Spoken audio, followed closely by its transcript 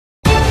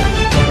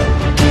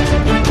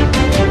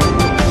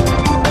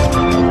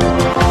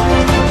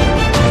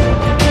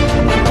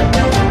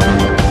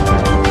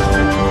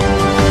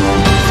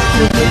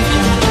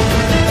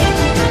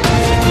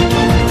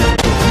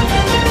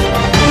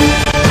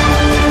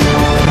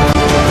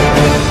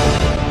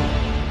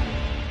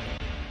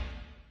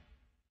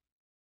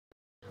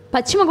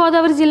పశ్చిమ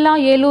గోదావరి జిల్లా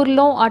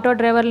ఏలూరులో ఆటో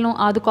డ్రైవర్లను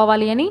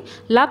ఆదుకోవాలి అని,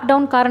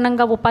 లాక్డౌన్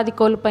కారణంగా ఉపాధి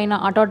కోల్పోయిన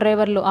ఆటో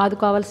డ్రైవర్లు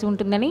ఆదుకోవాల్సి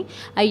ఉంటుందని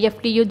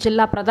ఐఎఫ్టియు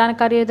జిల్లా ప్రధాన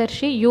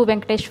కార్యదర్శి యు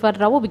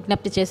వెంకటేశ్వరరావు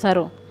విజ్ఞప్తి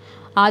చేశారు.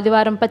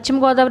 ఆదివారం పశ్చిమ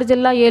గోదావరి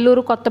జిల్లా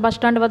ఏలూరు కొత్త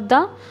బస్టాండ్ వద్ద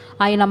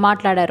ఆయన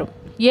మాట్లాడారు.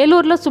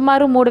 ఏలూరులో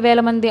సుమారు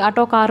 3,000 మంది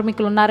ఆటో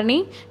కార్మికులు ఉన్నారని,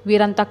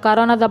 వీరంతా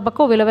కరోనా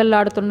దెబ్బకు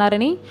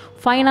విలవిల్లాడుతున్నారని,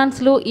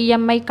 ఫైనాన్స్లు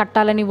ఈఎంఐ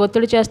కట్టాలని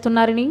ఒత్తిడి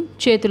చేస్తున్నారని,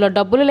 చేతిలో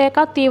డబ్బులు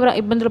లేక తీవ్ర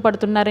ఇబ్బందులు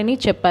పడుతున్నారని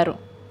చెప్పారు.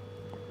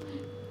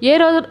 ఏ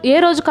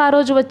రోజుకు ఆ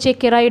రోజు వచ్చే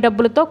కిరాయి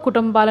డబ్బులతో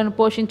కుటుంబాలను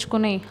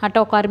పోషించుకునే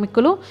ఆటో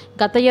కార్మికులు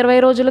గత 20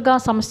 రోజులుగా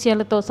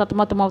సమస్యలతో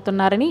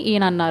సతమతమవుతున్నారని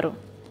ఈయన అన్నారు.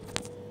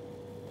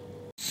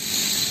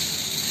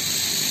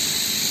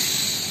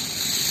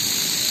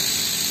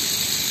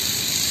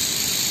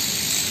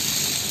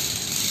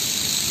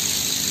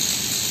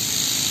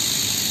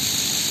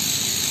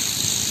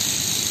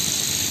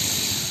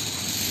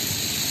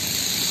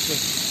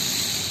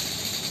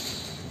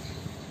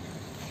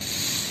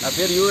 నా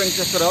పేరు యు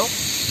వెంకటేశ్వరరావు,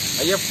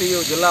 ఐఎఫ్టియు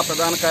జిల్లా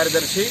ప్రధాన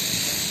కార్యదర్శి.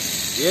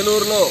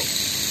 ఏలూరులో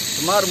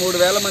సుమారు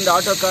 3,000 మంది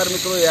ఆటో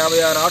కార్మికులు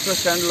 56 ఆటో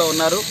స్టాండ్లో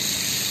ఉన్నారు.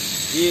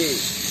 ఈ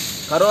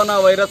కరోనా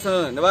వైరస్ను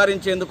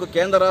నివారించేందుకు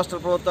కేంద్ర రాష్ట్ర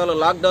ప్రభుత్వాలు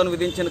లాక్డౌన్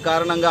విధించిన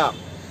కారణంగా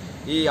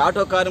ఈ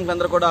ఆటో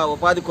కార్మికులందరూ కూడా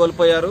ఉపాధి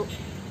కోల్పోయారు.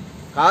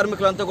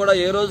 కార్మికులంతా కూడా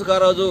ఏ రోజుకు ఆ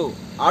రోజు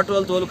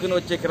ఆటోలు తోలుకుని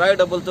వచ్చే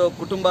కిరాయి డబ్బులతో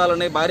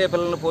కుటుంబాలని, భార్య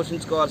పిల్లలను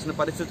పోషించుకోవాల్సిన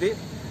పరిస్థితి.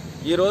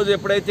 ఈరోజు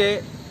ఎప్పుడైతే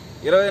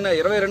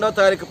 22వ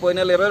తారీఖు పోయిన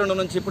నెల 22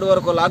 నుంచి ఇప్పటి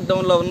వరకు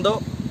లాక్డౌన్లో ఉందో,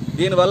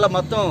 దీనివల్ల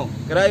మొత్తం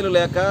కిరాయిలు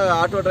లేక,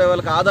 ఆటో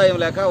డ్రైవర్లకు ఆదాయం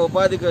లేక,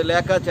 ఉపాధికి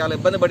లేక చాలా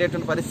ఇబ్బంది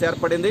పడేటువంటి పరిస్థితి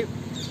ఏర్పడింది.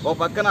 ఓ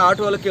పక్కన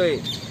ఆటోలకి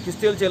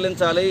కిస్తీలు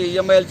చెల్లించాలి,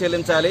 ఈఎంఐలు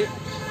చెల్లించాలి,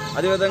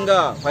 అదేవిధంగా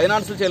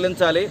ఫైనాన్సులు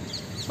చెల్లించాలి,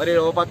 మరి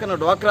ఓ పక్కన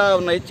డ్వాక్రా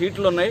ఉన్నాయి,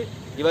 చీట్లు ఉన్నాయి,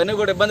 ఇవన్నీ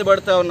కూడా ఇబ్బంది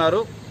పడుతూ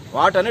ఉన్నారు.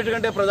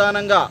 వాటన్నిటికంటే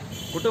ప్రధానంగా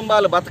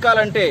కుటుంబాలు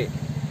బతకాలంటే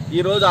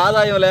ఈరోజు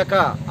ఆదాయం లేక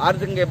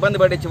ఆర్థికంగా ఇబ్బంది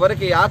పడి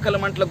చివరికి ఆకలి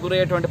మంటలకు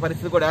గురయ్యేటువంటి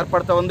పరిస్థితి కూడా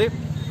ఏర్పడుతూ ఉంది.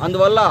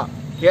 అందువల్ల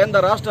కేంద్ర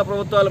రాష్ట్ర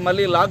ప్రభుత్వాలు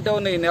మళ్ళీ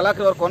లాక్డౌన్ ఈ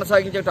నెలాఖరు వరకు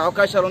కొనసాగించే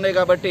అవకాశాలు ఉన్నాయి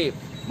కాబట్టి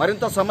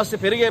మరింత సమస్య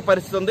పెరిగే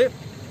పరిస్థితి ఉంది.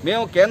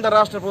 మేము కేంద్ర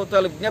రాష్ట్ర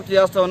ప్రభుత్వాలు విజ్ఞప్తి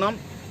చేస్తూ ఉన్నాం.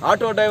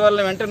 ఆటో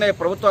డ్రైవర్లను వెంటనే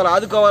ప్రభుత్వాలు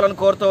ఆదుకోవాలని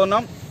కోరుతూ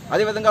ఉన్నాం.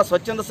 అదేవిధంగా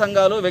స్వచ్ఛంద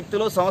సంఘాలు,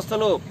 వ్యక్తులు,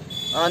 సంస్థలు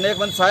అనేక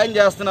మంది సాయం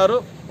చేస్తున్నారు.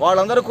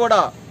 వాళ్ళందరూ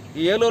కూడా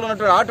ఈ ఏలూరులో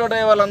ఉన్నటువంటి ఆటో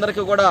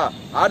డ్రైవర్లందరికీ కూడా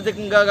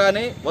ఆర్థికంగా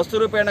కానీ,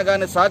 వస్తు రూపేణ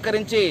కానీ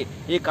సహకరించి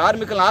ఈ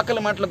కార్మికుల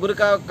ఆకలి మంటలకు గురి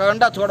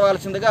కాకుండా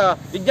చూడవలసిందిగా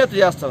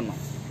విజ్ఞప్తి చేస్తూ ఉన్నాం.